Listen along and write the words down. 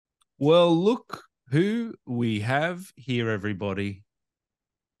Well, look who we have here, everybody.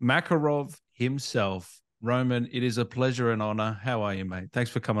 Makarov himself. Roman, it is a pleasure and honor. How are you, mate? Thanks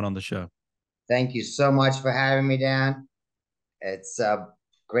for coming on the show. Thank you so much for having me, Dan. It's a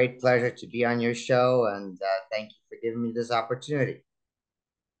great pleasure to be on your show, and thank you for giving me this opportunity.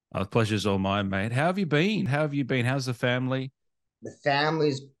 The pleasure's all mine, mate. How have you been? How have you been? How's the family? The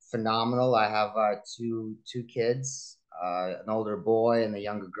family's phenomenal. I have two kids, an older boy and a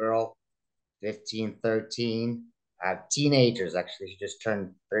younger girl, 15, 13. I have teenagers, actually. She just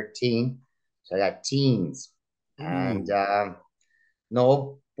turned 13. So I got teens. And Ooh.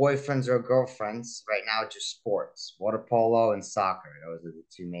 no boyfriends or girlfriends right now, just sports, water polo and soccer. Those are the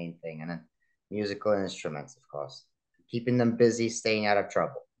two main thing, and then musical instruments, of course, keeping them busy, staying out of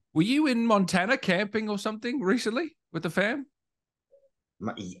trouble. Were you in Montana camping or something recently with the fam?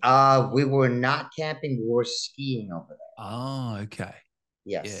 We were not camping, we were skiing over there. Oh, okay.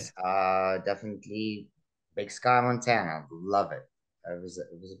 Yeah. Yes, definitely Big Sky, Montana. Love it. It was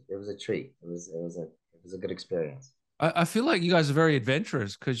a treat. It was a good experience. I feel like you guys are very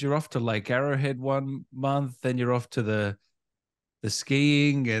adventurous because you're off to Lake Arrowhead one month, then you're off to the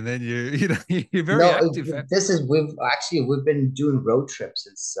skiing, and then you're very No, active. this is we've been doing road trips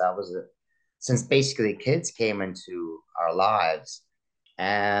since basically kids came into our lives,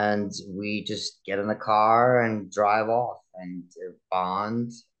 and we just get in the car and drive off and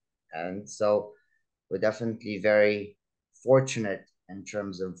bond, and so we're definitely very fortunate in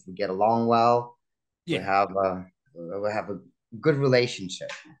terms of we get along well. We Yeah. have a we have a good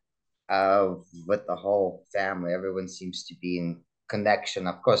relationship with the whole family. Everyone seems to be in connection.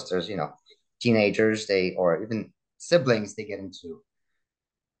 Of course, there's teenagers they or even siblings they get into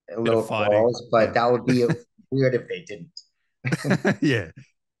Bit of little fighting. quarrels, but Yeah. that would be weird if they didn't. Yeah.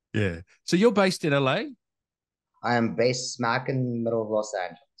 Yeah. So you're based in LA? I am based smack in the middle of Los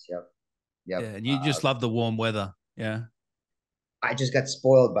Angeles. Yep, Yeah. yep. And you just love the warm weather. Yeah. I just got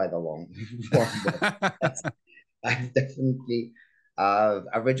spoiled by the warm weather. That's, I definitely.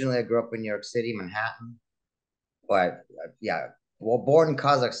 Originally, I grew up in New York City, Manhattan, but yeah, well, born in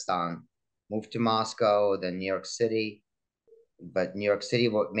Kazakhstan, moved to Moscow, then New York City. But New York City,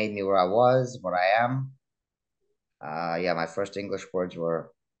 what made me where I was, what I am. Yeah, my first English words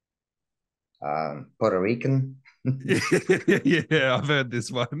were Puerto Rican, Yeah, I've heard this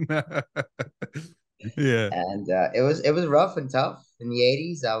one. Yeah. and it was rough and tough in the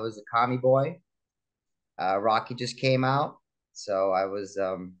 '80s. I was a commie boy. Rocky just came out, so I was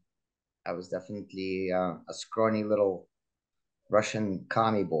definitely a scrawny little Russian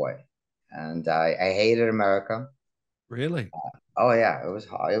commie boy, and I hated America. Really? Oh yeah, it was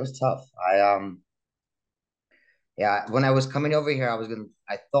hard. It was tough. Yeah, when I was coming over here,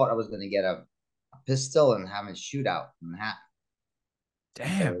 I thought I was gonna get a pistol and have a shootout in Manhattan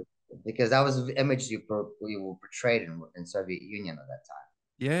Damn. because that was the image you were portrayed in Soviet Union at that time.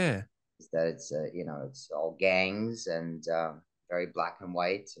 Yeah. Is that it's all gangs and very black and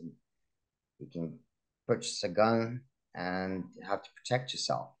white, and you can purchase a gun and have to protect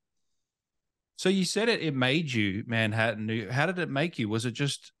yourself. So you said it made you Manhattan. How did it make you? Was it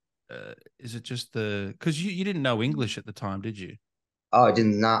just is it just because you didn't know English at the time, did you? Oh, I did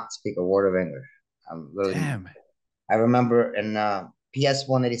not speak a word of English. I'm really. Damn. I remember in PS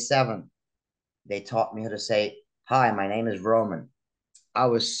 187, they taught me how to say, "Hi, my name is Roman." I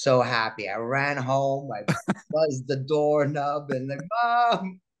was so happy. I ran home. I buzzed the doorknob and like,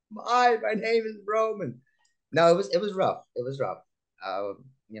 Mom, hi, my name is Roman. No, it was rough. It was rough.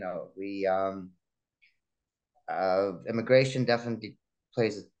 We immigration definitely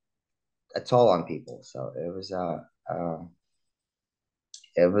plays a toll on people. So it was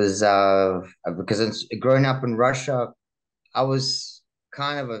because growing up in Russia, I was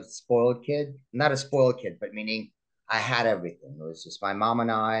kind of a spoiled kid. Not a spoiled kid, but meaning I had everything. It was just my mom and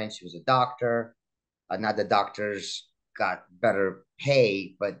I, and she was a doctor. Not the doctors got better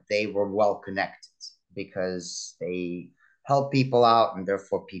pay, but they were well connected because they help people out, and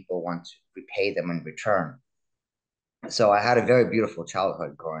therefore people want to repay them in return. So I had a very beautiful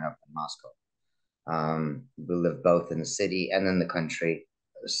childhood growing up in Moscow. We lived both in the city and in the country,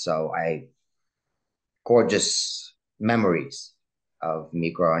 so I gorgeous memories of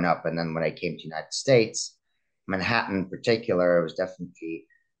me growing up. And then when I came to the United States, Manhattan in particular, it was definitely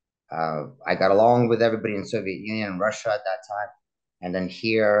I got along with everybody in Soviet Union and Russia at that time. And then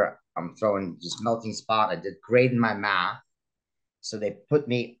here I'm throwing just melting spot. I did great in my math. So they put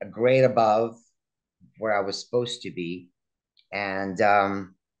me a grade above where I was supposed to be. And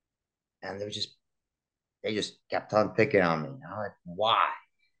they just kept on picking on me. I'm like, why?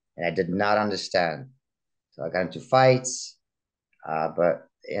 And I did not understand. So I got into fights. But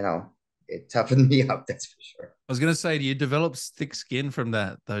you know, it toughened me up, that's for sure. I was going to say, do you develop thick skin from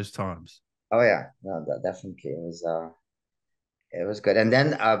those times? Oh yeah, no, definitely it was good. And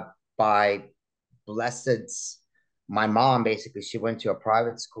then by blessed, my mom basically she went to a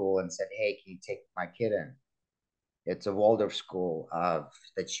private school and said, "Hey, can you take my kid in?" It's a Waldorf school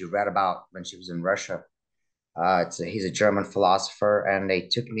that she read about when she was in Russia. He's a German philosopher, and they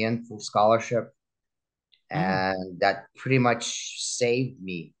took me in full scholarship, Mm. and that pretty much saved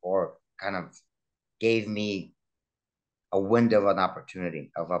me or kind of gave me a window of an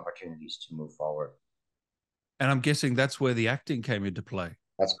opportunity of opportunities to move forward. And I'm guessing that's where the acting came into play.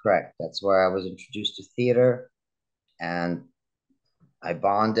 That's correct. That's where I was introduced to theater, and I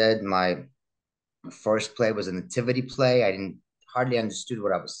bonded. My first play was a nativity play. I didn't hardly understood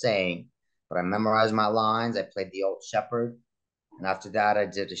what I was saying, but I memorized my lines. I played the old shepherd, and after that, I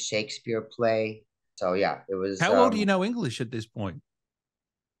did a Shakespeare play. So yeah, it was. How well do you know English at this point?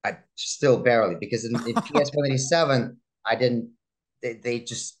 I still barely because in PS 187, I didn't. They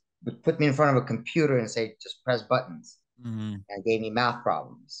just would put me in front of a computer and say just press buttons Mm. and gave me math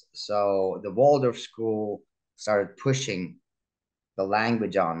problems. So the Waldorf school started pushing the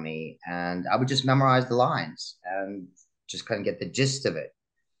language on me, and I would just memorize the lines and just couldn't get the gist of it.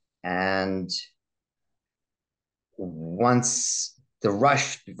 And once the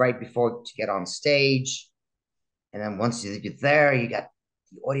rush right before to get on stage, and then once you're there, you got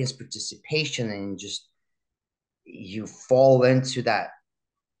the audience participation, and just you fall into that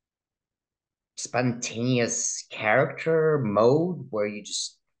spontaneous character mode where you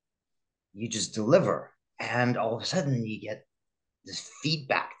just deliver, and all of a sudden you get this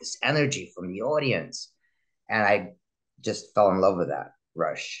feedback, this energy from the audience, and I just fell in love with that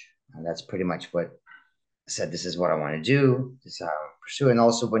rush, and that's pretty much what I said. This is what I want to do. This is how I pursue. And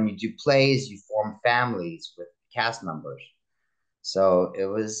also, when you do plays, you form families with cast members. So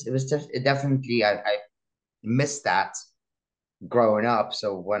it definitely I missed that growing up.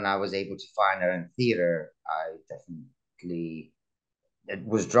 So when I was able to find her in theater, I definitely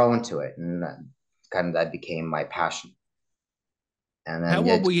was drawn to it, and kind of that became my passion. And How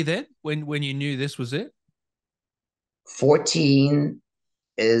then old at were you then when you knew this was it? 14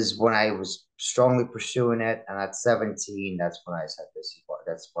 is when I was strongly pursuing it, and at 17, that's when I said, "This is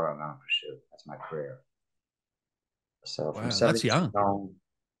that's what I'm going to pursue. That's my career." So from Wow, that's 17 young. on,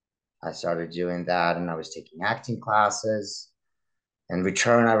 I started doing that, and I was taking acting classes. In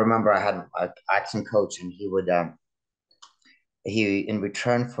return, I remember I had an acting coach, and he in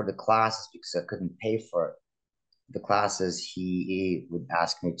return for the classes, because I couldn't pay for the classes, he would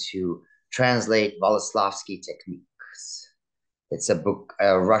ask me to translate Valaslavsky techniques. It's a book,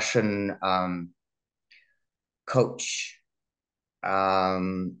 a Russian coach,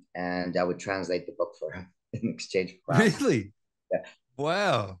 and I would translate the book for him in exchange for classes. Really? Yeah,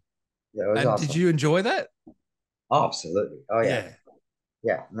 Wow. yeah, it was And did awesome. you enjoy that? Oh, absolutely. Oh yeah, Yeah.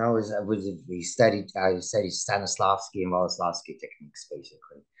 yeah. No, it was we studied. I studied Stanislavski and Voloslavsky techniques,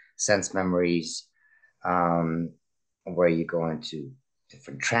 basically sense memories, um, where you go into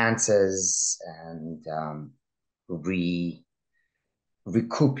different trances and re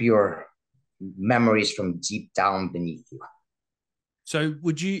recoup your memories from deep down beneath you. So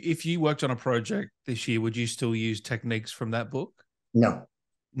would you, if you worked on a project this year, would you still use techniques from that book? No,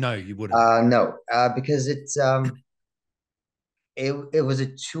 No, you wouldn't. no, because it was a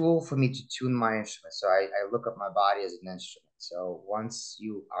tool for me to tune my instrument. So I look at my body as an instrument. So once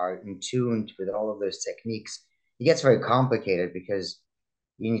you are in tune with all of those techniques, it gets very complicated because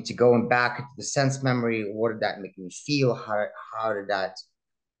you need to go back into the sense memory. What did that make me feel? How did that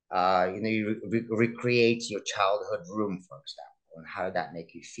you recreate your childhood room, for example, and how did that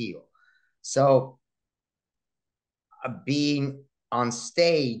make you feel? So being on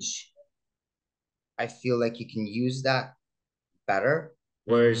stage, I feel like you can use that better.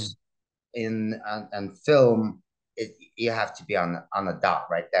 Mm. Whereas in film, you have to be on the dot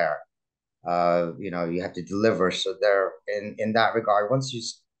right there. You have to deliver. So there, in that regard, once your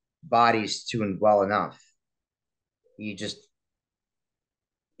body's tuned well enough, you just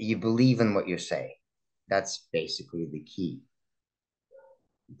you believe in what you're saying. That's basically the key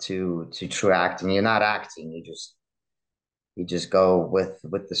to true acting. You're not acting. You just go with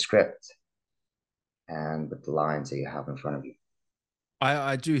the script and with the lines that you have in front of you.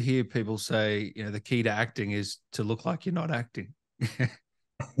 I do hear people say, the key to acting is to look like you're not acting.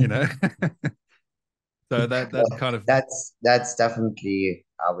 you know? So that Well, kind of, that's definitely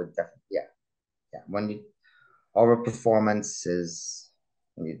I would definitely, yeah, yeah. When you over performance is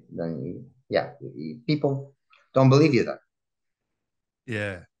then yeah, people don't believe you then.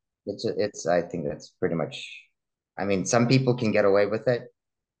 yeah. It's I think that's pretty much. I mean, some people can get away with it,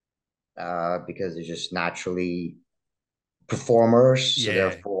 because they're just naturally performers. So Yeah.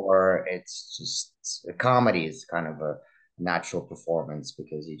 therefore, it's just a comedy is kind of a natural performance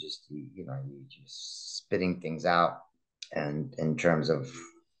because you just spitting things out, and in terms of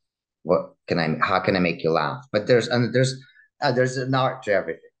how can I make you laugh? But there's an art to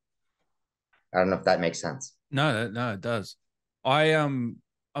everything. I don't know if that makes sense. No, no, it does. I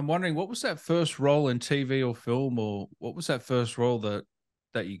I'm wondering what was that first role in TV or film, or what was that first role that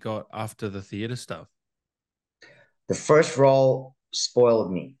you got after the theater stuff? The first role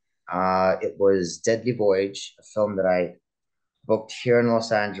spoiled me. It was Deadly Voyage, a film that I booked here in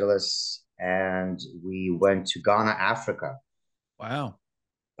Los Angeles, and we went to Ghana, Africa. Wow.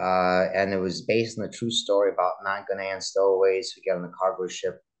 And it was based on a true story about nine Ghanaian stowaways who get on a cargo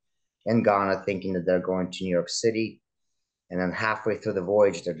ship in Ghana thinking that they're going to New York City. And then halfway through the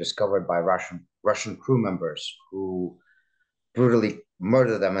voyage, they're discovered by Russian crew members who brutally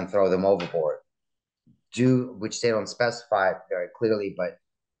murder them and throw them overboard. Which they don't specify very clearly, but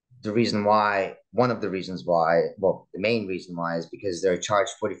one of the reasons why, well, the main reason why is because they're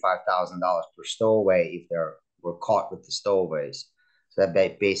charged $45,000 per stowaway if were caught with the stowaways. So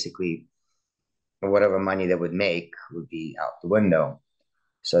that basically whatever money they would make would be out the window.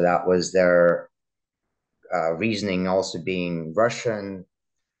 So that was their reasoning. Also being Russian,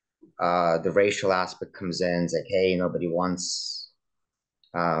 the racial aspect comes in. It's like, hey, nobody wants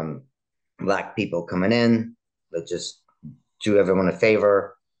um, black people coming in. Let's just do everyone a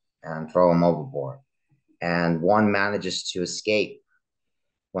favor and throw them overboard. And one manages to escape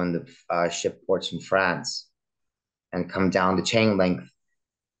when the ship ports in France and come down the chain link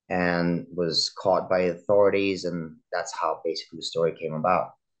and was caught by authorities. And that's how basically the story came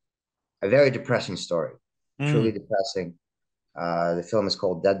about. A very depressing story, truly Mm. depressing. The film is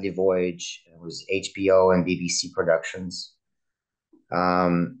called Deadly Voyage. It was HBO and BBC Productions.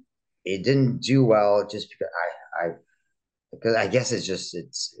 Um, it didn't do well just because I guess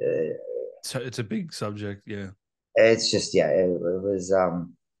So it's a big subject, yeah. it's just yeah it was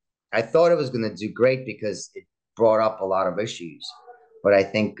I thought it was going to do great because it brought up a lot of issues, but I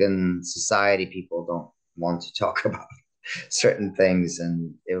think in society people don't want to talk about certain things,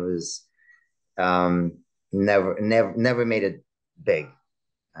 and it was um, never made it big.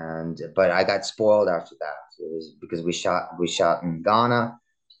 And but I got spoiled after that. It was because we shot in Ghana,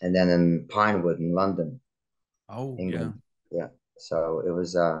 and then in Pinewood in London, Oh, yeah. England. Yeah, so it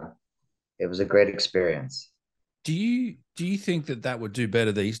was a great experience. Do you think that that would do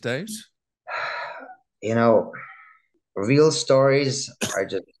better these days? You know, real stories are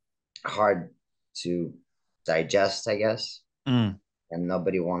just hard to digest, I guess, Mm. and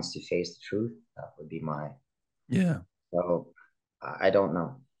nobody wants to face the truth. That would be my Yeah. so. I don't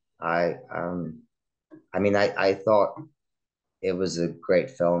know. I mean, I thought it was a great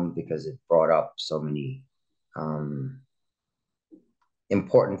film because it brought up so many um,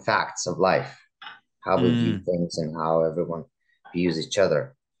 important facts of life, how we view Mm. things and how everyone views each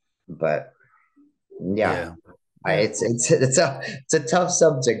other. But yeah, Yeah. Yeah. it's a tough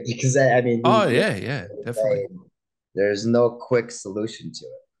subject because I mean Oh, these yeah, yeah, definitely. there's no quick solution to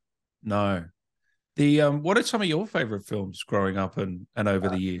it. No. The what are some of your favorite films growing up and over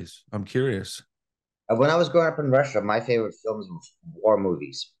the years? I'm curious. When I was growing up in Russia, my favorite films were war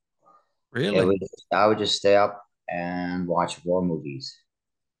movies. It Really? was I would just stay up and watch war movies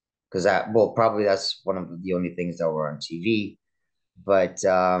because that well probably that's one of the only things that were on TV. But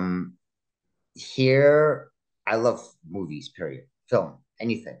here I love movies. Period. Film,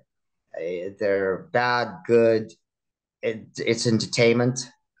 anything. They're bad, good. It's entertainment.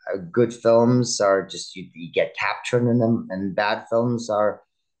 Good films are just you get captured in them, and bad films are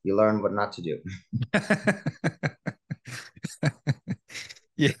you learn what not to do.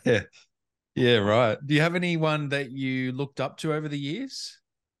 Yeah. Yeah, right. Do you have anyone that you looked up to over the years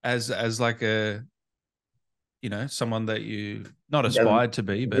as like a, someone that you not aspired to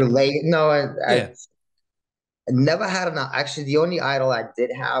be, but Relate? No, yeah. never had an. Actually, the only idol I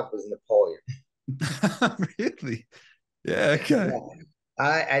did have was Napoleon. Really? Yeah, okay. Yeah.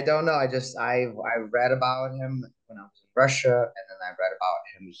 I don't know. I read about him when I was in Russia, and then I read about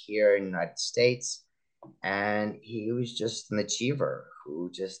him here in the United States, and he was just an achiever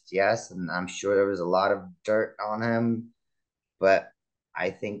who just yes, and I'm sure there was a lot of dirt on him, but I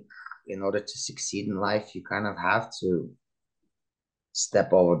think in order to succeed in life, you kind of have to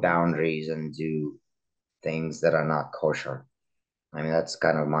step over boundaries and do things that are not kosher. I mean, that's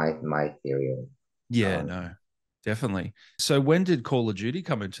kind of my theory of Yeah, um, no, definitely. So when did Call of Duty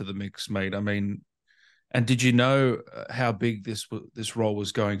come into the mix, mate? I mean, and did you know how big this role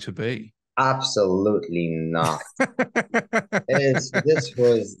was going to be? absolutely not. This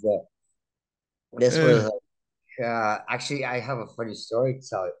was the This was actually, I have a funny story to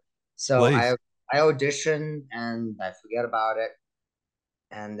tell you. So Please. I auditioned and I forget about it,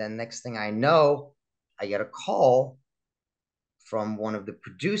 and then next thing I know, I get a call from one of the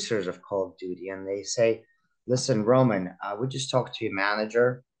producers of Call of Duty, and they say, "Listen, Roman, we just talked to your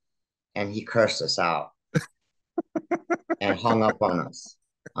manager, and he cursed us out and hung up on us."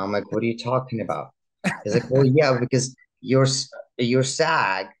 I'm like, "What are you talking about?" He's like, "Well, yeah, because you're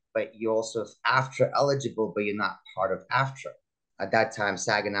SAG, but you're also AFTRA eligible, but you're not part of AFTRA." At that time,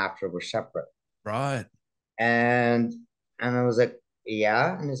 SAG and AFTRA were separate, Right. and I was like,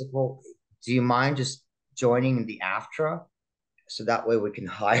 "Yeah," and he's like, "Well, do you mind just joining the AFTRA so that way we can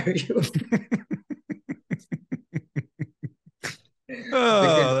hire you?"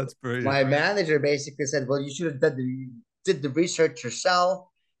 Because Oh, that's brilliant. my manager basically said, "Well, you should have did the research yourself.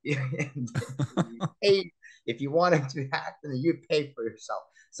 You paid if you wanted to act, then you pay for yourself."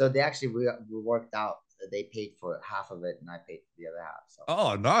 So they actually we worked out. They paid for half of it, and I paid for the other half. So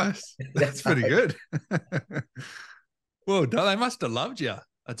Oh, nice. That's that's how pretty good. Well done. They must have loved you.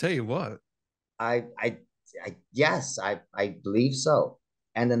 I tell you what. I I yes, I believe so.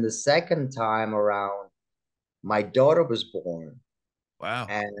 And then the second time around, my daughter was born, Wow.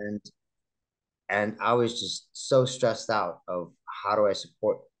 and I was just so stressed out of how do I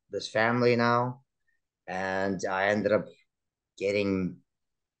support this family now, and I ended up getting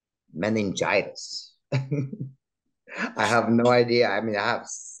meningitis. I have no idea. I mean, I have a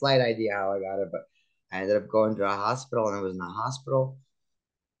slight idea how I got it, but I ended up going to a hospital, and I was in a hospital,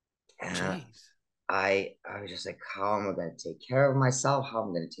 and Jeez. I was just like, how am I going to take care of myself? How am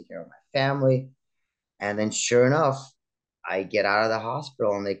I going to take care of my family? And then, sure enough, I get out of the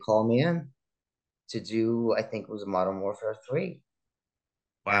hospital, and they call me in to do, I think it was Modern Warfare 3.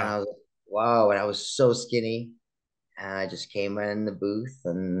 And I Wow. was like, wow. And I was so skinny. And I just came in the booth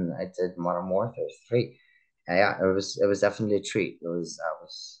and I did Modern Warfare 3. And yeah, it was definitely a treat. I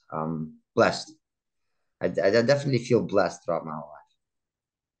was blessed. I definitely feel blessed throughout my whole life.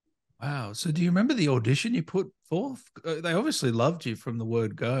 Wow. So do you remember the audition you put forth? They obviously loved you from the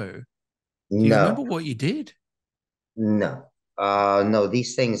word go. Do you remember No, what you did? no. No,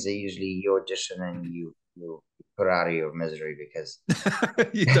 these things are usually you audition and you put out of your misery because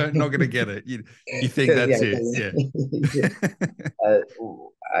You don't not gonna get it. You think because that's it. Yeah.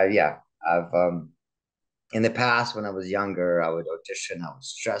 uh, yeah, I've in the past when I was younger, I would audition, I would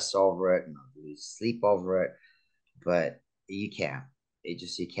stress over it and I would lose sleep over it, but you can't.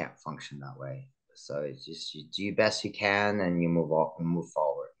 You can't function that way. So it's just you do your best you can and you move on and move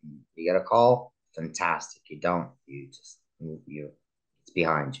forward. You get a call, fantastic. You don't, you just you it's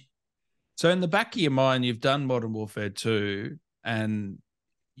behind you. So in the back of your mind, you've done Modern Warfare 2 and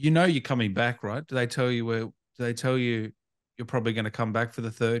you know you're coming back, right? Do they tell you where do they tell you you're probably going to come back for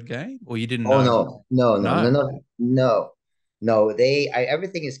the third game? Or you didn't Oh know? no, no, no, no, No. no, no, no.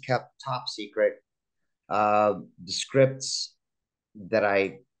 Everything is kept top secret. The scripts that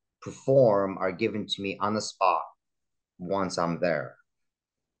I perform are given to me on the spot once I'm there.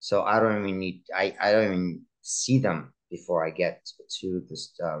 So I don't even see them before I get to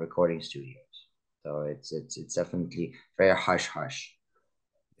this recording studios. So it's definitely very hush hush.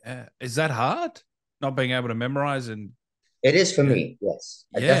 Yeah. Is that hard? Not being able to memorize and It is for yeah. me, yes.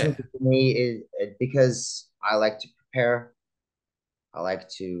 Yeah. Definitely for me because I like to prepare. I like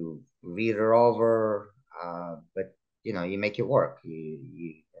to read it over, but you make it work.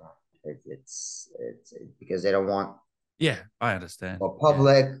 It's because they don't want Yeah, I understand. or Yeah.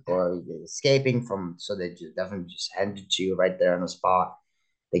 public or escaping from, so they just definitely just hand it to you right there on the spot.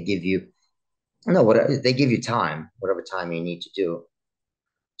 They give you no whatever they give you time, whatever time you need to do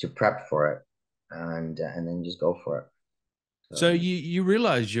to prep for it, and then just go for it. So So you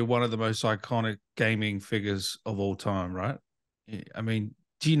realize you're one of the most iconic gaming figures of all time, right? I mean,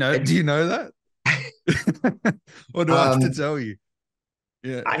 it, do you know that? Or do I have to um, tell you?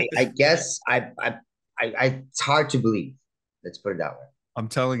 Yeah. I guess it's hard to believe. Let's put it that I'm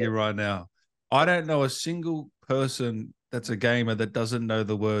telling you right now. I don't know a single person that's a gamer that doesn't know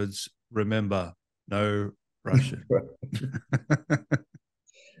the words remember, no Russian. way.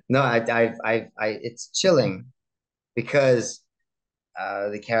 No, it's chilling because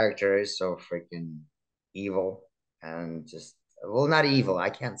the character is so freaking evil and just well, not evil. I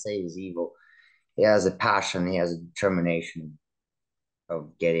can't say he's evil. He has a passion. He has a determination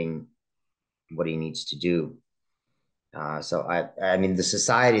of getting what he needs to do. So I mean, the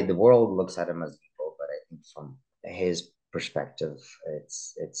society, the world looks at him as evil, but I think from his perspective,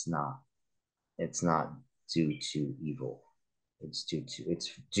 it's not due to evil. It's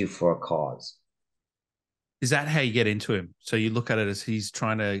due for a cause. Is that how you get into him? So you look at it as he's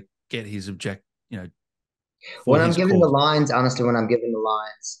trying to get his you know, for When I'm his giving the cause? lines, honestly, when I'm giving the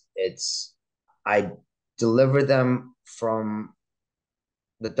lines, I deliver them from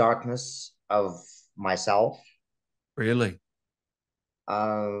the darkness of myself. Really?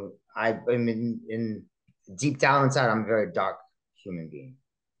 I mean, in deep down inside, I'm a very dark human being,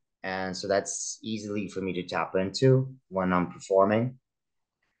 and so that's easily for me to tap into when I'm performing.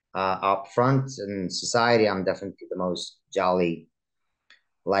 Up front in society, I'm definitely the most jolly,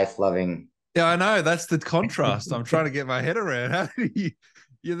 life-loving. Yeah, I know. That's the contrast I'm trying to get my head around. How do you,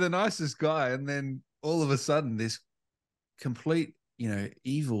 you're the nicest guy, and then all of a sudden, this complete,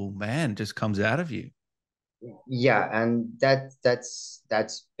 evil man just comes out of you. Yeah, and that's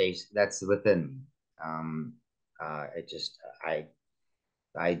within me. Um, it just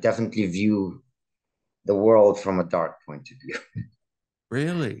I definitely view the world from a dark point of view.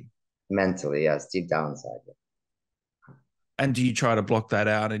 Really? Mentally, yes, deep down inside. And do you try to block that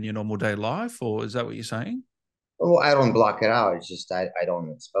out in your normal day life, or is that what you're saying? Well, I don't block it out. It's just I don't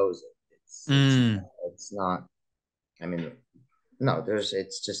expose it. Mm, It's not. I mean, no.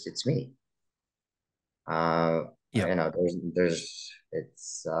 It's me. Uh, yep. there's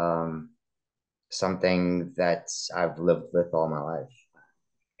it's something that I've lived with all my life.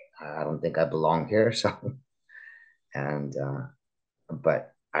 I don't think I belong here, so and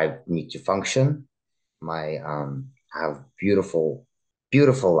but I need to function. I have beautiful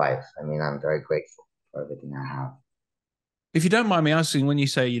life. I mean, I'm very grateful for everything I have. If you don't mind me asking, when you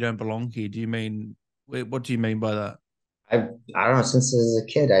say you don't belong here, do you mean what do you mean by that? I I don't know. Since as a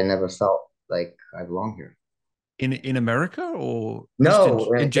kid, I never felt like I belong here. In America or just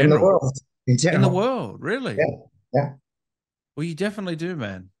No, in in the general? world in In the general. world, Yeah, really? yeah. Well, you definitely do,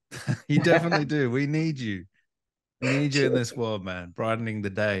 man. You definitely do. We need you. We need you in Sure. this world, man, brightening the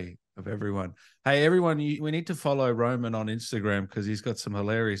day of everyone. Hey, everyone, we need to follow Roman on Instagram because he's got some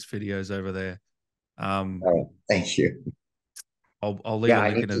hilarious videos over there. Um, Oh, thank you. I'll leave Yeah, a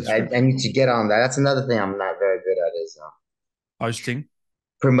link in the I description. need to get on that. That's another thing I'm not very good at is Hosting.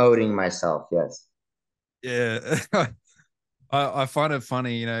 promoting myself. Yes. Yeah. I find it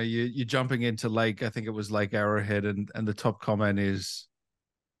funny, you're jumping into Lake, I think it was Lake Arrowhead, and the top comment is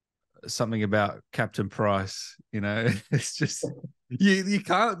something about Captain Price. It's just you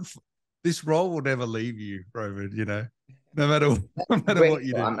can't. This role will never leave you, Roman. No matter no matter what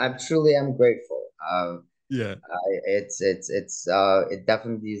you Grateful. do. I'm truly am grateful. Yeah. It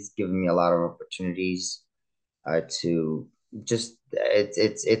definitely has given me a lot of opportunities to just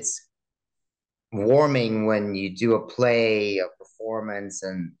it's warming when you do a play, a performance,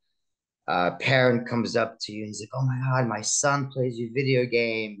 and a parent comes up to you and he's like, "Oh my God, my son plays your video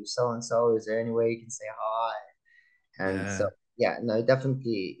game. So and so. Is there any way you can say hi?" And so, Yeah. yeah, no,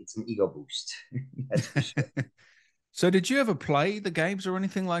 definitely, it's an ego boost. That's for sure. So did you ever play the games or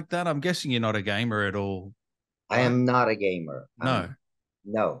anything like that? I'm guessing you're not a gamer at all, I right? am not a gamer. No.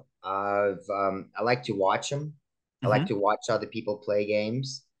 No. I like to watch them. I like Hmm. to watch other people play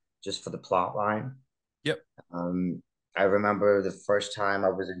games just for the plot line. Yep. Um, I remember the first time I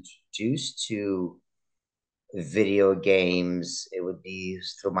was introduced to video games, it would be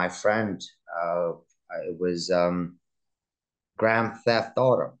through my friend. Uh, it was Grand Theft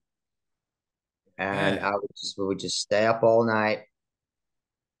Auto, and Yeah. we would just stay up all night,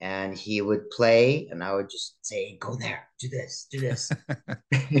 and he would play, and I would just say, "Go there, do this."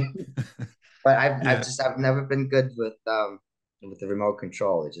 But Yeah. I've never been good with the remote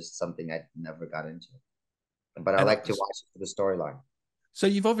control. It's just something I never got into. But I And like to watch it for the storyline. so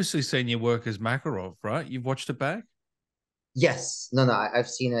you've obviously seen your work as Makarov, right? You've watched it back? Yes, no, I've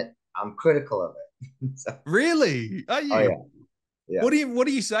seen it. I'm critical of it. So, Really? Are oh you? yeah, yeah. What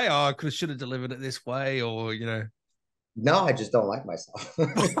do you say? Oh, I should have delivered it this way, or No, I just don't like myself.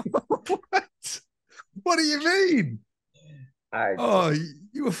 what? What do you mean? I Oh,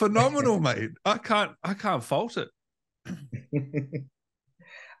 you were phenomenal, mate. I can't fault it.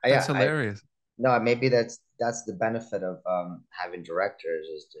 That's yeah, I hilarious. no, maybe that's the benefit of having directors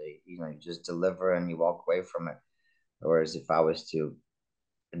is to you just deliver and you walk away from it. Whereas if I was to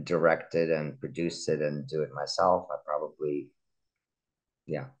direct it and produce it and do it myself, I probably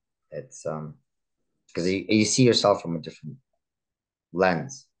yeah, it's because you see yourself from a different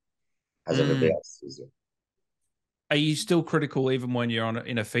lens as everybody Mm. else sees you. Are you still critical even when you're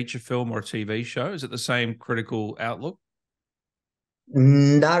in a feature film or a TV show? Is it the same critical outlook?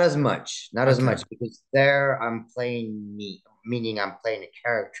 Not as much, not as Okay. much because there I'm playing me, meaning I'm playing a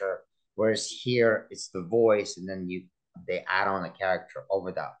character, whereas here it's the voice, and then they add on a character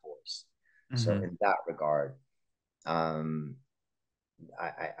over that voice. So Hmm. in that regard, um,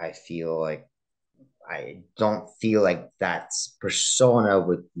 I feel like I don't feel like that persona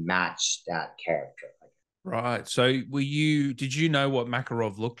would match that character. Right. So did you know what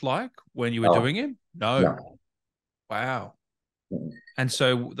Makarov looked like when you were Oh doing him? No. no. Wow. And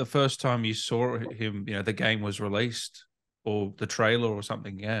so the first time you saw him, the game was released or the trailer or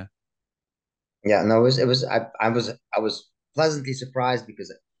something. Yeah. Yeah, no, I was pleasantly surprised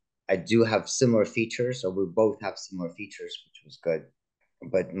because I do have similar features, or we both have similar features, which was good.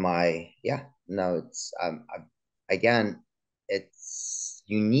 But yeah, no, again, it's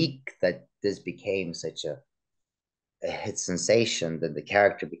unique that this became such a hit sensation, that the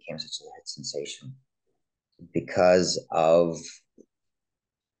character became such a hit sensation because of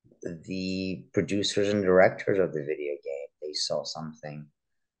the producers and directors of the video game. They saw something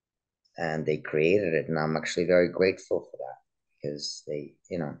and they created it, and I'm actually very grateful for that because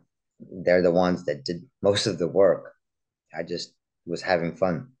they're the ones that did most of the work. I just was having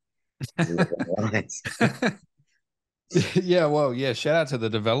fun delivering lines. Yeah, well, yeah, shout out to the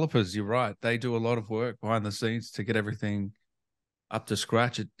developers. You're right. They do a lot of work behind the scenes to get everything up to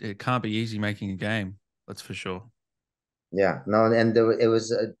scratch. It can't be easy making a game. That's for sure. Yeah, no, and it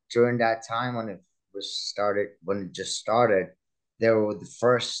was during that time when it just started, they were the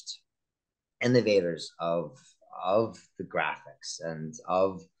first innovators of the graphics and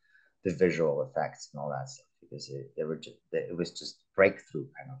of the visual effects and all that stuff because it was just breakthrough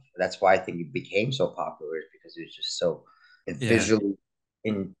kind of. That's why I think it became so popular is because it was just so Yeah. visually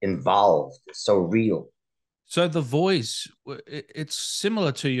involved, so real. So the voice, it's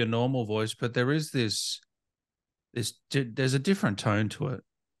similar to your normal voice, but there is there's a different tone to it.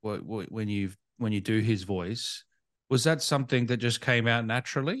 When you do his voice, was that something that just came out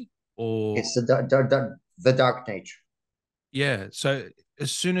naturally, or It's the dark nature. yeah? So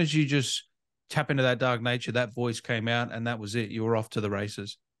as soon as you just tap into that dark nature, that voice came out, and that was it. You were off to the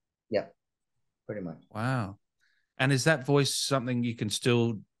races. Yeah, pretty much. Wow. And is that voice something you can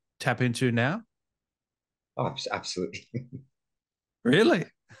still tap into now? Oh, absolutely. Really?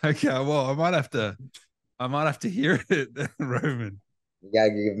 Okay. Well, I might have to hear it, Roman. You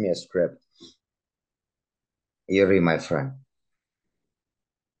gotta give me a script. Yuri, my friend,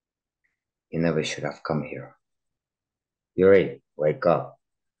 you never should have come here. Yuri, wake up.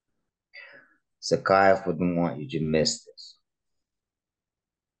 Sakayev wouldn't want you to miss this.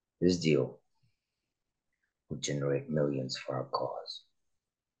 This deal will generate millions for our cause.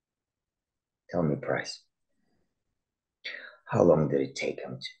 Tell me, Price, how long did it take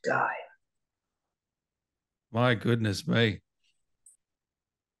him to die? My goodness me.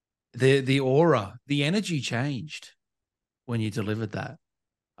 The aura, the energy changed when you delivered that.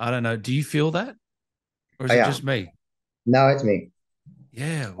 I don't know. Do you feel that? Or is Oh it yeah, just me? no, it's me.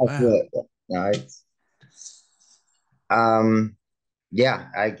 Yeah, I wow. feel it. No, it's um, yeah.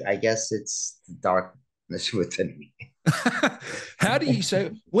 I guess it's the darkness within me. How do you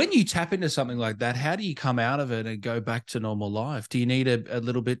so when you tap into something like that, how do you come out of it and go back to normal life? Do you need a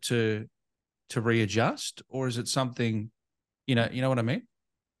little bit to readjust, or is it something, you know what I mean?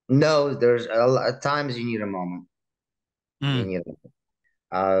 No, there's a lot of times you need a moment. You Mm. need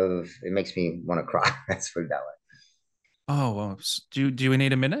it makes me want to cry. Let's put it that way. Oh well, do we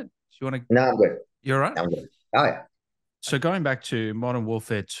need a minute? Do you want to? No, I'm good. You're right. I'm good. Oh yeah. So going back to Modern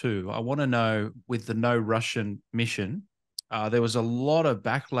Warfare 2, I want to know with the no Russian mission, there was a lot of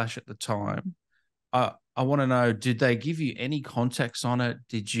backlash at the time. I want to know, did they give you any context on it?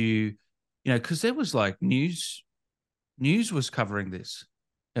 Did because there was like news was covering this,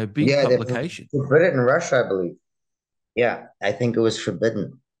 a big Yeah, they publication. forbid it in Russia, I believe. Yeah, I think it was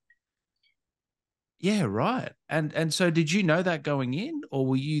forbidden. Yeah, right. And so did you know that going in, or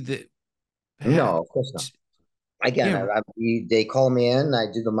were you the No, of course not. Again, yeah, they call me in, I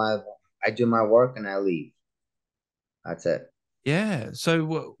do my work, and I leave. That's it. yeah.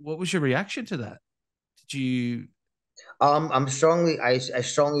 So what was your reaction to that? Did you I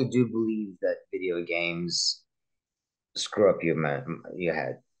strongly do believe that video games screw up your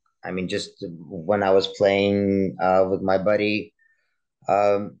head. I mean, just when I was playing with my buddy,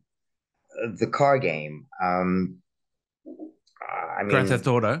 um, the car game. I Grand Theft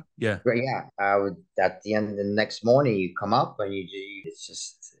mean, Auto? Yeah. but yeah, I would at the end the next morning you come up and it's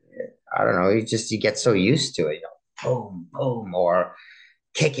just I don't know, you get so used to it, boom, boom, or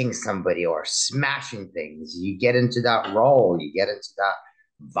kicking somebody or smashing things. You get into that role, you get into that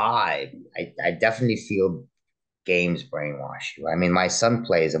vibe. I definitely feel games brainwash you. I mean, my son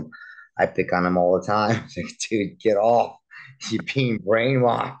plays them. I pick on him all the time. Like, dude, get off. You're being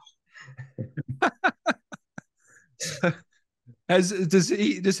brainwashed.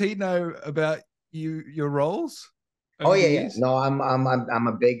 Does he know about your roles Oh over yeah, the yeah. years? No, I'm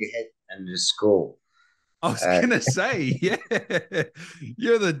a big hit in the school. I was Uh, gonna say, yeah,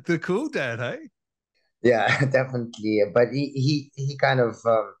 you're the cool dad, hey? yeah, definitely. But he kind of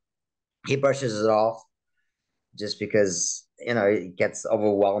he brushes it off just because it gets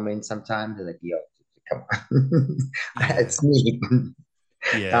overwhelming sometimes. Like, yo, come on, Yeah, it's me.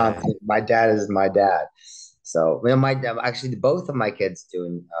 yeah. My dad is my dad. So my dad, actually both of my kids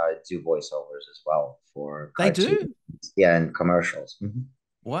do voiceovers as well for They cartoons, do. yeah, and commercials.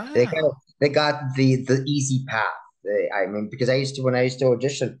 Wow. They got the easy path. I mean, because when I used to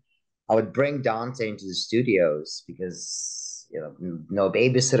audition, I would bring Dante into the studios because no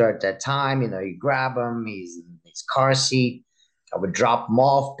babysitter at that time. You grab him, he's in his car seat. I would drop him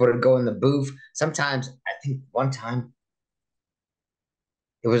off, go in the booth. Sometimes I think one time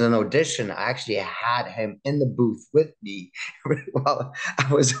it was an audition. I actually had him in the booth with me while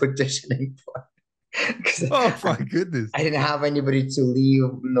I was auditioning for because Oh my goodness. I didn't have anybody to leave,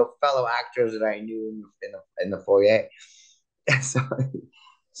 no fellow actors that I knew in the foyer.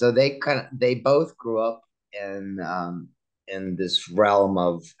 So, they both grew up in this realm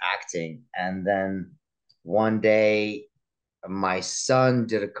of acting, and then one day my son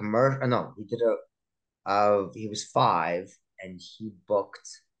did a commercial. No, he did a. He was 5, and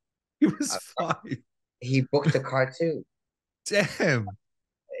He was 5. he booked a cartoon. Damn.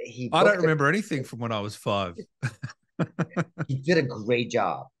 He I don't booked a remember anything from when I was 5. he did a great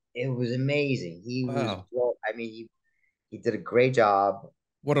job. It was amazing. Wow. I mean, he did a great job,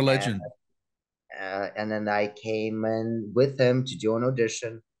 What a and legend. then I came in with him to do an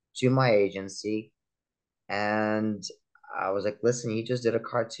audition to my agency, and I was like, "Listen, he just did a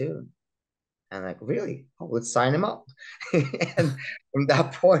cartoon," and like, "Really? Oh, let's sign him up." And from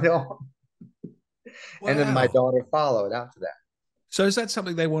that point on, and then my Wow. daughter followed after that. So is that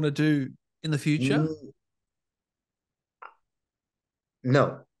something they want to do in the future? Mm,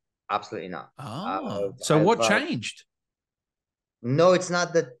 no, absolutely not. Ah. So I've what changed? No, it's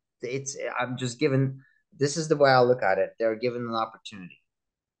not that. I'm just given. This is the way I look at it. They're given an opportunity.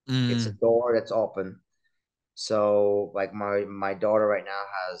 It's a Mm. door that's open. So, like my daughter right now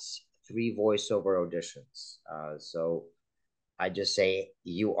has 3 voiceover auditions. So I just say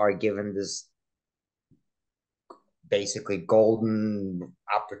you are given this basically golden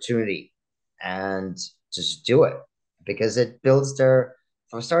opportunity, and just do it because it builds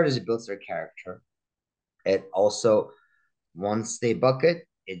for starters, it builds their character. It also, once they book it,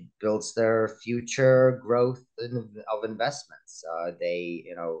 it builds their future growth of investments. They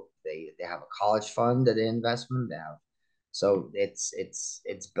have a college fund that they investment. They have, so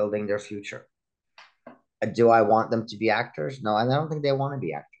it's building their future. Do I want them to be actors? No, and I don't think they want to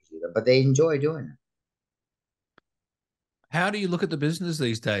be actors either, but they enjoy doing it. How do you look at the business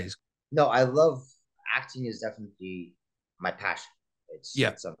these days? No, I love acting is definitely my passion.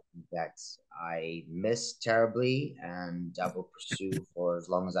 Yeah. It's something that I miss terribly, and I will pursue for as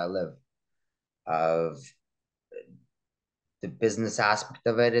long as I live. Of the business aspect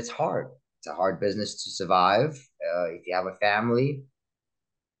of it, it's hard. It's a hard business to survive. If you have a family,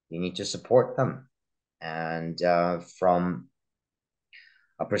 you need to support them. And from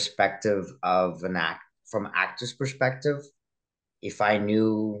a perspective of from actor's perspective, if I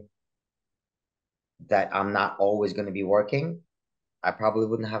knew that I'm not always going to be working, I probably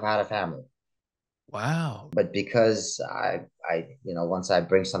wouldn't have had a family. Wow. But because once I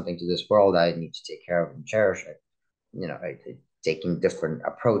bring something to this world, I need to take care of and cherish it. Taking different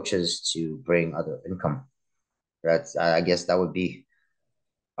approaches to bring other income. I guess that would be,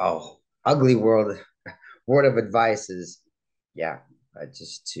 oh, ugly word of advice is, yeah,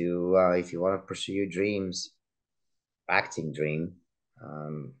 just to if you want to pursue your dreams, acting dream,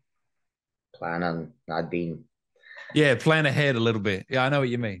 um, plan on not being. Yeah, plan ahead a little bit. Yeah, I know what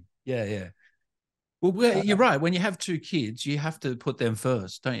you mean. Yeah, yeah. Well, you're Uh, right. When you have 2 kids, you have to put them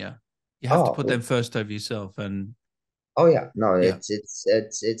first, don't you? You have to put oh, them first over yourself. And oh yeah, no, yeah,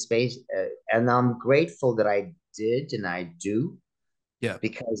 it's based, and I'm grateful that I did and I do, yeah,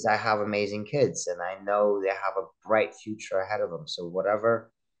 because I have amazing kids and I know they have a bright future ahead of them. So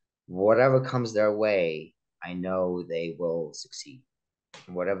whatever comes their way, I know they will succeed.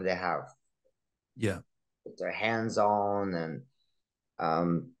 Whatever they have, yeah. if they're hands on, and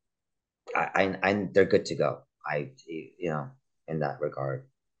um, they're good to go. In that regard,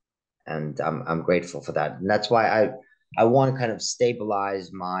 and I'm grateful for that, and that's why I want to kind of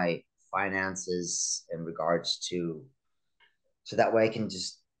stabilize my finances in regards to, so that way I can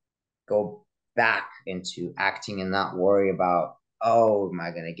just go back into acting and not worry about, oh, am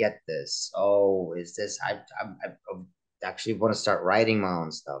I gonna get this? Oh, is this? I actually want to start writing my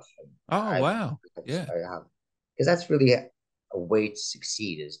own stuff. Oh, I wow. Yeah. I have, because that's really a way to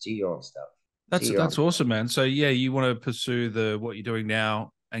succeed, is do your own stuff. To your That's own. awesome, man. So yeah, you want to pursue the what you're doing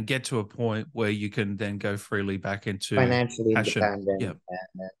now and get to a point where you can then go freely back into Financially passion. independent, Yeah. and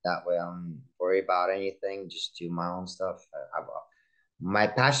then that way I don't worry about anything. Just do my own stuff. My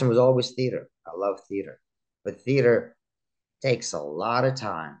passion was always theater. I love theater, but theater takes a lot of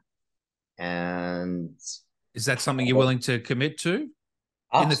time, and Is that something you're willing to commit to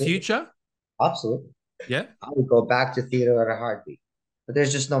in the absolutely, future? absolutely, Yeah. I would go back to theater at a heartbeat. But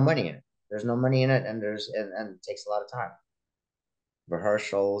there's just no money in it. There's no money in it, and and it takes a lot of time.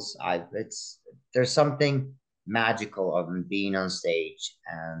 Rehearsals, I it's there's something magical of being on stage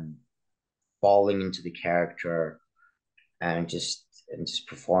and falling into the character and just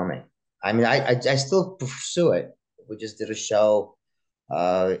performing. I mean, I still pursue it. We just did a show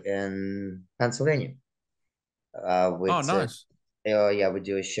in Pennsylvania Oh, with nice. yeah, we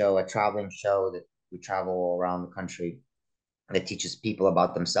do a show, a traveling show that we travel all around the country that teaches people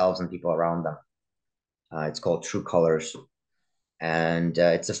about themselves and people around them. It's called True Colors, and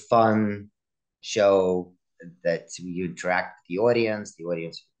it's a fun show that you interact with the audience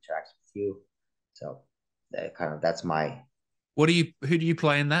interacts with you. So that's my. Who do you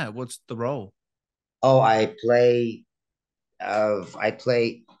play in that? What's the role? Oh, I play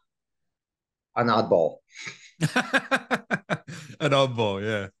an oddball. An oddball,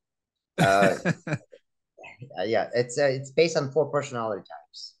 yeah. Uh, yeah, it's based on four personality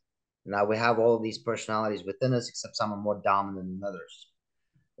types. Now we have all of these personalities within us, except some are more dominant than others.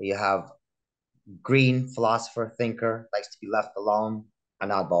 You have green, philosopher, thinker, likes to be left alone, an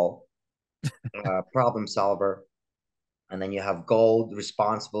oddball, problem solver, and then you have gold,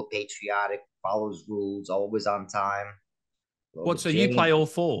 responsible, patriotic, follows rules, always on time. A little What, bit so you play Jane. all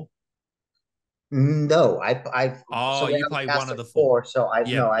four? No, Oh, so we you have play a one cast of of the four. four. So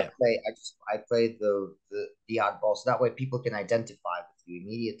Yeah, yeah, I play the oddball. So that way people can identify with you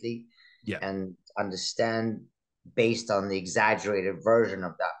immediately yeah, and understand based on the exaggerated version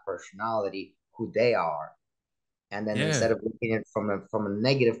of that personality who they are. And then instead yeah, of looking at it from a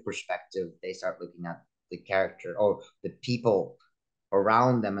negative perspective, they start looking at the character or the people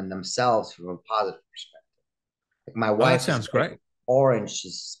around them and themselves from a positive perspective. Like my oh, that wife is sounds very great. orange,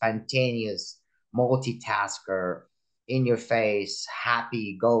 she's spontaneous, multitasker, in your face,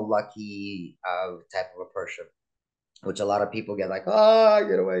 happy, go lucky type of a person, which a lot of people get like, oh,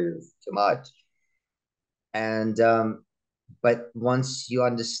 get away, it's too much. And but once you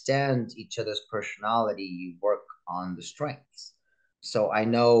understand each other's personality, you work on the strengths. So I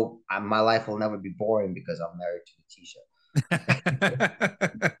know my life will never be boring because I'm married to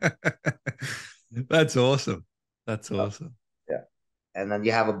That's awesome. That's Letitia. awesome. Yeah. And then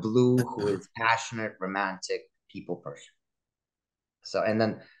you have a blue who is passionate, romantic, people person. So, and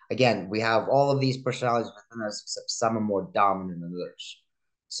then again, we have all of these personalities within us, except some are more dominant than others.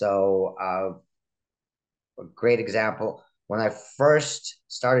 So, a great example when I first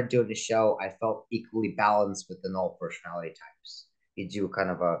started doing the show, I felt equally balanced within all personality types. You do kind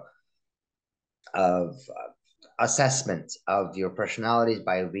of assessment of your personalities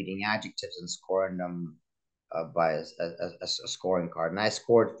by reading adjectives and scoring them by a scoring card, and I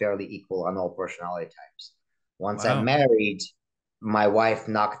scored fairly equal on all personality types. Once I Wow. married, my wife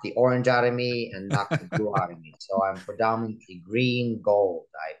knocked the orange out of me and knocked the blue out of me. So I'm predominantly green, gold.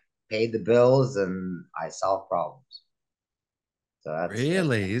 I pay the bills and I solve problems. So that's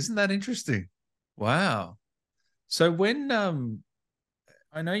Really? Isn't that interesting? Wow. So when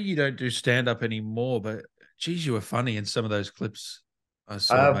I know you don't do stand up anymore, but geez, you were funny in some of those clips I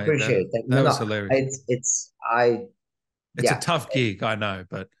saw, I mate. appreciate that. That No, was no, hilarious. it's I It's a yeah. tough gig, I know,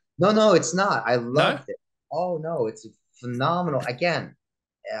 but No, it's not. I no? loved it. Oh no, it's phenomenal. Again,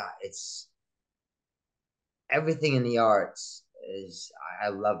 yeah, it's everything in the arts is I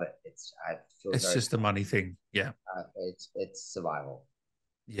love it. I feel It's very just a money thing. Yeah. it's survival.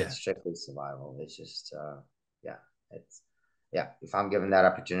 It's Yeah. strictly survival. It's just yeah, it's yeah. If I'm given that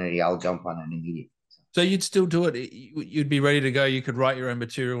opportunity, I'll jump on it immediately. So you'd still do it. You'd be ready to go. You could write your own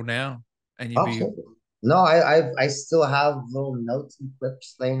material now and you'd be, Absolutely. No, I still have little notes and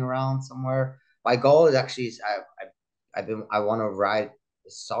clips laying around somewhere. My goal is actually I want to write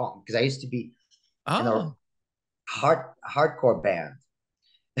a song because I used to be in a oh, hardcore band.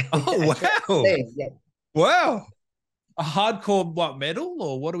 oh, I can't wow. sing. Yeah. Wow. A hardcore what metal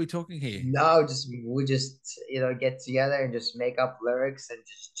or what are we talking here? No, just we just get together and just make up lyrics and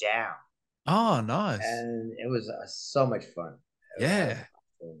just jam, Oh, nice. and it was so much fun. I Yeah.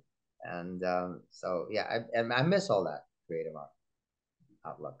 and so yeah, and I miss all that creative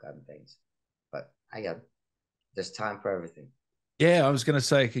outlook on things, but I got there's time for everything. Yeah, I was gonna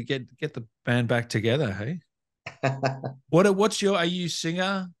say could get the band back together, hey? What's your are you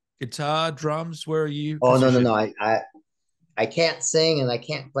singer, Guitar, drums, where are you Oh no, no, positioned? no. I can't sing and I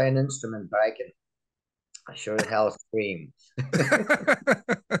can't play an instrument, but I sure as hell scream.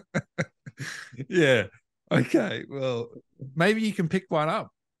 Yeah. Okay. Well, maybe you can pick one up,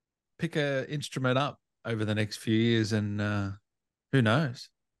 pick a instrument up over the next few years, and who knows?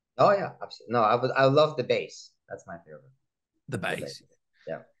 Oh yeah, absolutely. No, I love the bass. That's my favorite. The The bass. bass.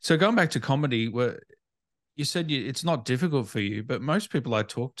 Yeah. So going back to comedy, where you said it's not difficult for you, but most people I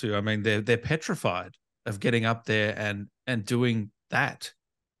talk to, I mean, they're petrified of getting up there and doing that.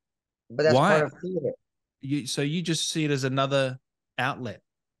 But that's part Why? of theater. You just see it as another outlet.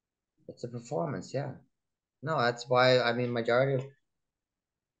 It's a performance, yeah. No, that's why I mean majority of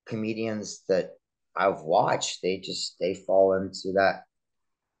comedians that I've watched, they fall into that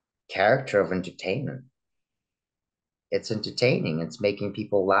character of entertainment. It's entertaining. It's making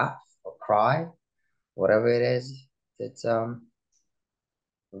people laugh or cry, whatever it is. It's that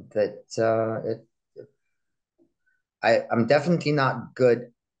it I'm definitely not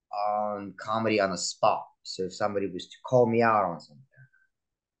good on comedy on the spot. So if somebody was to call me out on something,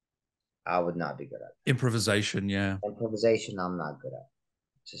 I would not be good at Improvisation, yeah. it. Improvisation. I'm not good at.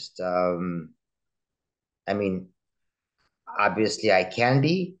 Just I mean, obviously I can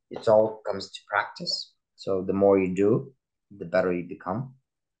be. It all comes to practice. So the more you do, the better you become.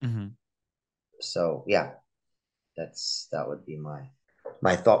 Hmm. So yeah, that would be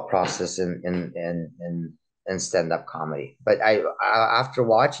my thought process in stand up comedy. But after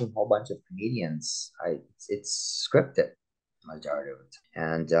watching a whole bunch of comedians, it's scripted majority of it,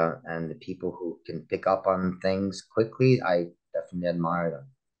 and the people who can pick up on things quickly, I definitely admire them.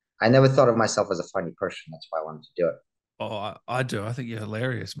 I never thought of myself as a funny person. That's why I wanted to do it. Oh, I do. I think you're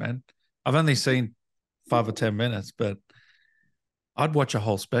hilarious, man. I've only seen 5 or 10 minutes, but I'd watch a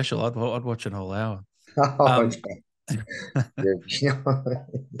whole special. I'd watch an whole hour. Oh, Um, okay. You're, you're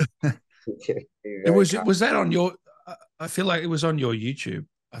it very was kind. was that on your? I feel like it was on your YouTube.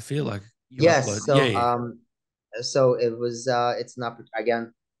 I feel like you Yes. upload. Yeah, So yeah. so it was it's not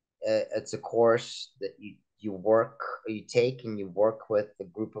again it's a course that you work you take and you work with a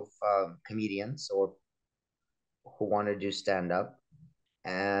group of comedians or who want to do stand up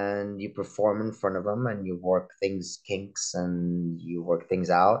and you perform in front of them and you work things kinks and you work things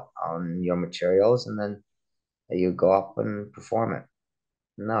out on your materials and then you go up and perform it.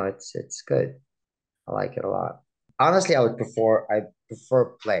 No, it's good. I like it a lot. Honestly, I prefer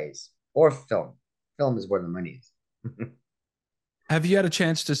plays or film. Film is where the money is. Have you had a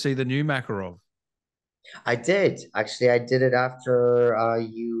chance to see the new Makarov? I did. Actually, I did it after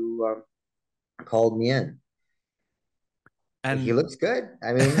you called me in. He And looks good.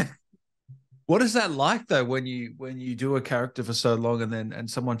 I mean, what is that like though when you do a character for so long and then and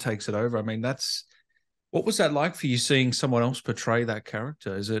someone takes it over? I mean, that's what was that like for you seeing someone else portray that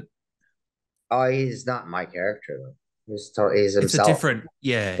character? Is it oh, he's not my character though. He's it's a himself. different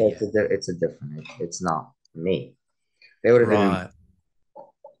yeah, So yeah. it's a different. It's not me. They would have been Right.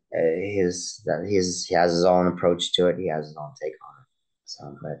 he has his own approach to it. He has his own take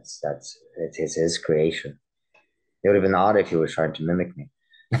on it. So it's his creation. It would have been odd if he was trying to mimic me.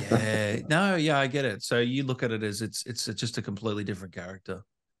 Yeah. No, yeah, I get it. So you look at it as it's just a completely different character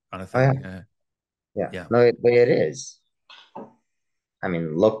kind of Oh yeah, thing. Yeah. yeah. Yeah. No, but it is. I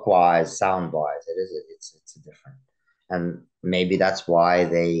mean, look wise, sound wise, it's a different. And maybe that's why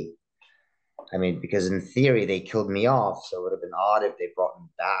they. I mean, because in theory they killed me off, so it would have been odd if they brought me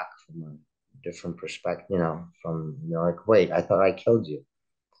back from a different perspective. From like, wait, I thought I killed you.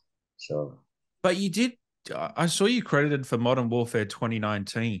 So But you did I saw you credited for Modern Warfare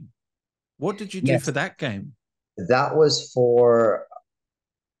 2019. What did you do for yes, that game? that was for.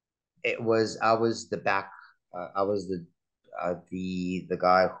 It was I was the back. I was the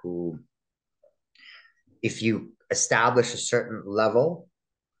guy who, if you establish a certain level,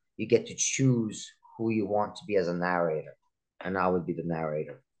 you get to choose who you want to be as a narrator, and I would be the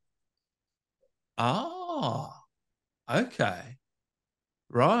narrator. Oh, okay.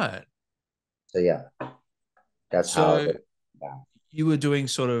 Right. So yeah, that's how So it. Yeah, you were doing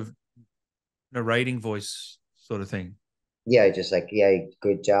sort of narrating voice sort of thing. yeah, just like yeah,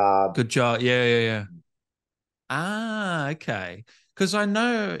 good job. Good job. Yeah, yeah, yeah. Ah, okay. Because I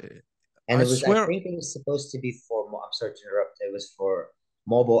know, And I it was, I swear, think it was supposed to be for. I'm sorry to interrupt. It was for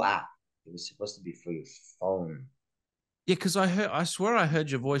mobile app. It was supposed to be for your phone. yeah, because I swear I heard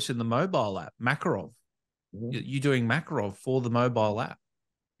your voice in the mobile app, Makarov. Hmm. You doing Makarov for the mobile app.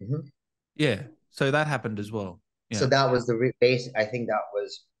 Hmm. Yeah. So that happened as well. So Yeah. that was the basic. I think that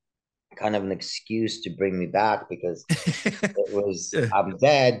was kind of an excuse to bring me back because it was Yeah. I'm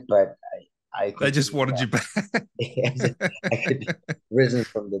dead, but I They could just be, wanted you back. I could be risen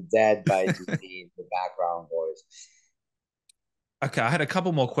from the dead by just being the background voice. Okay, I had a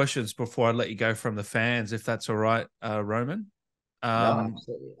couple more questions before I let you go from the fans, if that's all right, Roman. No, Um,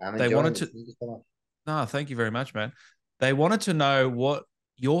 absolutely. I'm they enjoying wanted this. to. Thank you so much. No, thank you very much, man. They wanted to know what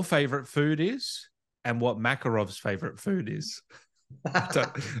your favorite food is and what Makarov's favorite food is. I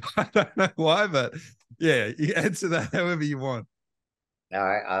don't, I don't know why, but yeah, you answer that however you want. All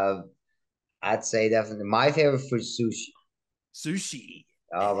right. I'd say definitely my favorite food is sushi. Sushi.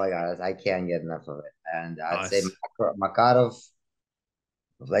 Oh my God, I can't get enough of it. And I'd say Nice. Makarov,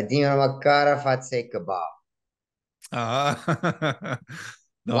 Vladimir Makarov, I'd say kebab, lamb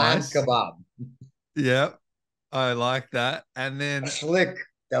Nice. kebab, Yep. I like that. And then slick,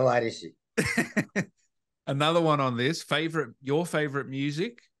 delicious. another one on this your favorite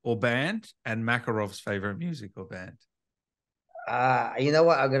music or band, and Makarov's favorite music or band. You know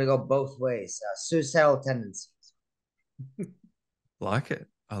what? I'm gonna go both ways. Suicidal tendencies. Like it.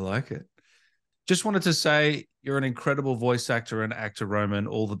 I like it. Just wanted to say you're an incredible voice actor and actor, Roman.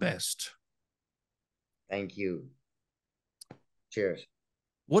 All the best. Thank you. Cheers.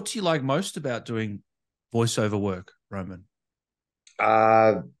 What do you like most about doing voiceover work, Roman?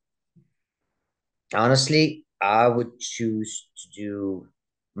 Uh, Honestly, I would choose to do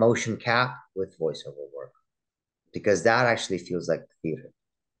motion cap with voiceover work because that actually feels like theater.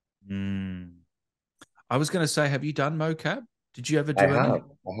 Mm. I was going to say, have you done mocap? Did you ever I do any? have.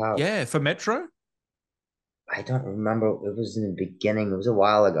 I have. Yeah, for Metro? I don't remember. It was in the beginning. It was a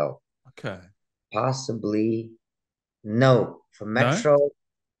while ago. Okay. Possibly. No, for No?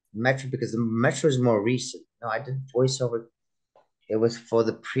 Metro because the Metro is more recent. No, I did voiceover. It was for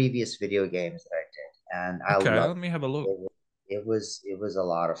the previous video games that I did, and I Okay, loved let me have a look. it. It was a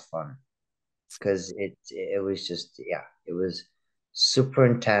lot of fun because it was just yeah, it was super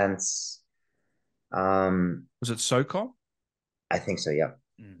intense. Um, Was it SOCOM? I think so. Yeah,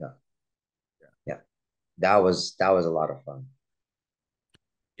 Mm. yeah, yeah. That was a lot of fun.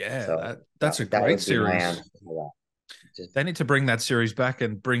 Yeah, So that's a that great would be my series. answer for that. Just They need to bring that series back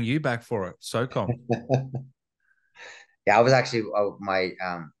and bring you back for it. SOCOM. yeah, I was actually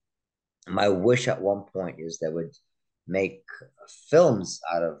my wish at one point is they would make films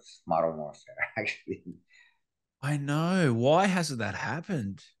out of Modern Warfare. Actually, I know. Why hasn't that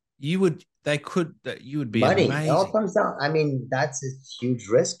happened? You would, they could, that you would be money. It all amazing. comes down. I mean, that's a huge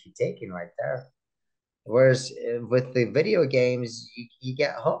risk you're taking right there. Whereas with the video games, you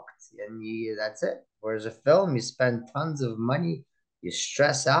get hooked and you that's it. Whereas a film, you spend tons of money, you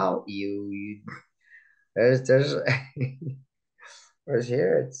stress out, you there's whereas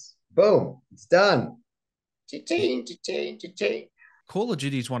here it's boom, it's done. Cha-ching, cha-ching, cha-ching. Call of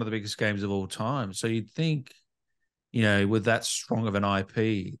Duty is one of the biggest games of all time. So you'd think, you know, with that strong of an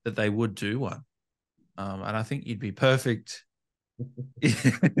IP, that they would do one. And I think you'd be perfect in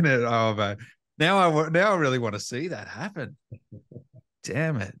it. Oh, man. Now I really want to see that happen.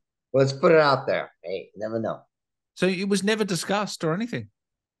 Damn it. Let's put it out there. Hey, you never know. So it was never discussed or anything.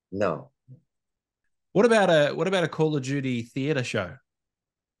 No. What about a Call of Duty theater show?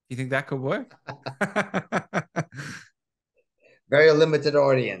 You think that could work? Very limited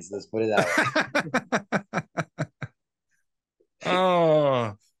audience, let's put it that way.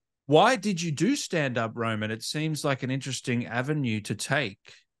 Oh, why did you do stand up, Roman? It seems like an interesting avenue to take.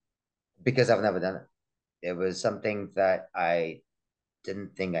 Because I've never done it. It was something that I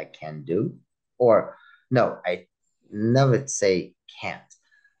didn't think I can do. Or no, I never say can't.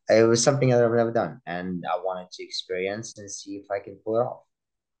 It was something that I've never done. And I wanted to experience and see if I can pull it off.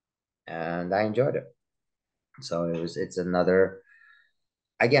 And I enjoyed it. So it's another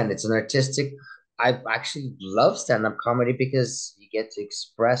again, it's an artistic. I actually love stand-up comedy because you get to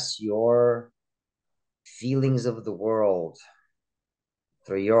express your feelings of the world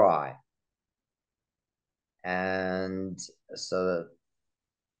through your eye. And so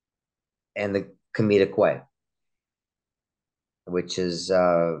in the comedic way, which is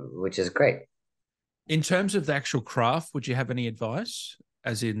great. In terms of the actual craft, would you have any advice?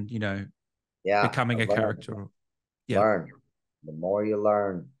 As in, you know, Yeah, becoming a learn, character? Yep. learn. The more you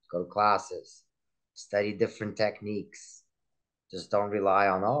learn, go to classes, study different techniques. Just don't rely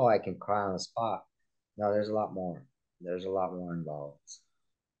on, oh, I can cry on the spot. No, there's a lot more. There's a lot more involved.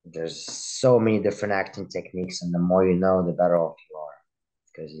 There's so many different acting techniques, and the more you know, the better off you are,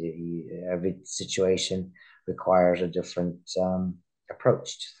 because every situation requires a different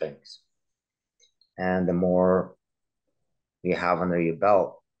approach to things, and the more you have under your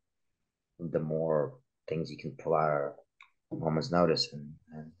belt, the more things you can pull out at a moment's notice and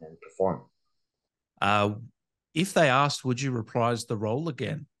perform. Uh, if they asked, would you reprise the role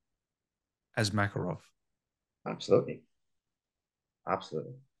again? as Makarov? Absolutely.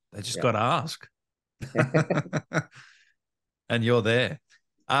 Absolutely. They just Yeah. got to ask. And you're there.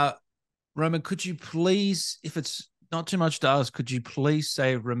 Roman, could you please, if it's not too much to ask, could you please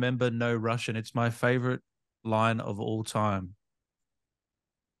say, remember no Russian? It's my favorite line of all time.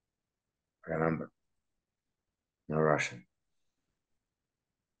 Remember, no Russian.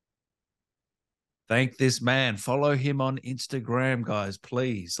 Thank this man. Follow him on Instagram, guys,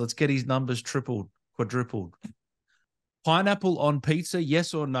 please. Let's get his numbers tripled, quadrupled. Pineapple on pizza,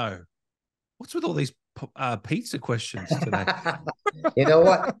 yes or no? What's with all these pizza questions today? You know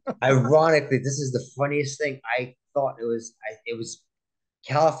what? Ironically, this is the funniest thing. I thought it was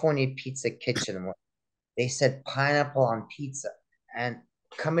California Pizza Kitchen. They said pineapple on pizza, and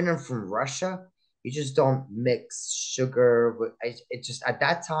coming in from Russia, you just don't mix sugar with. It just at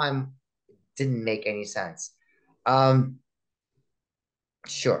that time didn't make any sense. Um,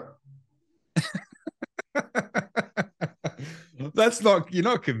 sure. That's not, you're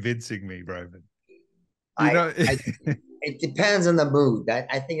not convincing me, Roman. You I, know, I it depends on the mood.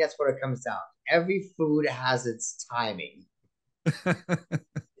 I think that's what it comes down. Every food has its timing.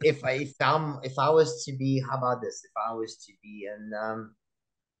 If I was to be, how about this? If I was to be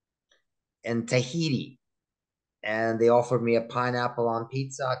in Tahiti and they offered me a pineapple on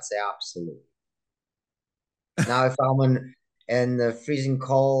pizza, I'd say absolutely. Now, if I'm in the freezing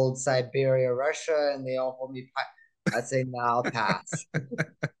cold Siberia, Russia, and they offer me I'd say no, I'll pass.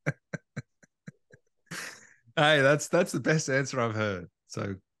 Hey, that's the best answer I've heard.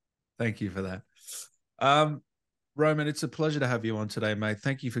 So thank you for that. Roman, it's a pleasure to have you on today, mate.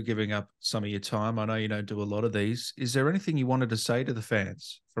 Thank you for giving up some of your time. I know you don't do a lot of these. Is there anything you wanted to say to the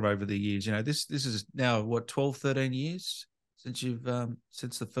fans from over the years? You know, this is now what, 12, 13 years since you've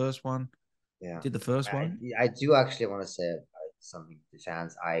since the first one. Yeah. Did the first one? I do actually want to say something to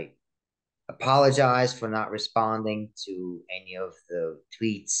fans. I apologize for not responding to any of the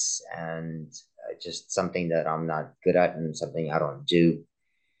tweets and just something that I'm not good at and something I don't do.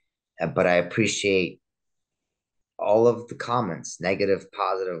 But I appreciate all of the comments, negative,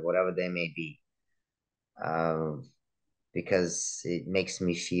 positive, whatever they may be, uh, because it makes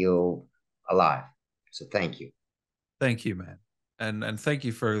me feel alive. So thank you. Thank you, man. And thank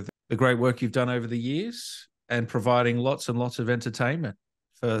you for the great work you've done over the years and providing lots and lots of entertainment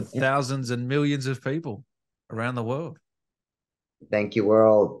for thousands and millions of people around the world. Thank you,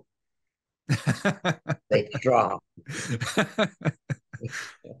 world. Stay strong.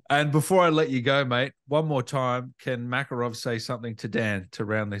 And before I let you go, mate, one more time, can Makarov say something to Dan to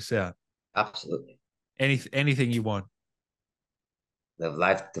round this out? Absolutely. Anything you want. Live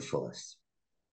life to the fullest.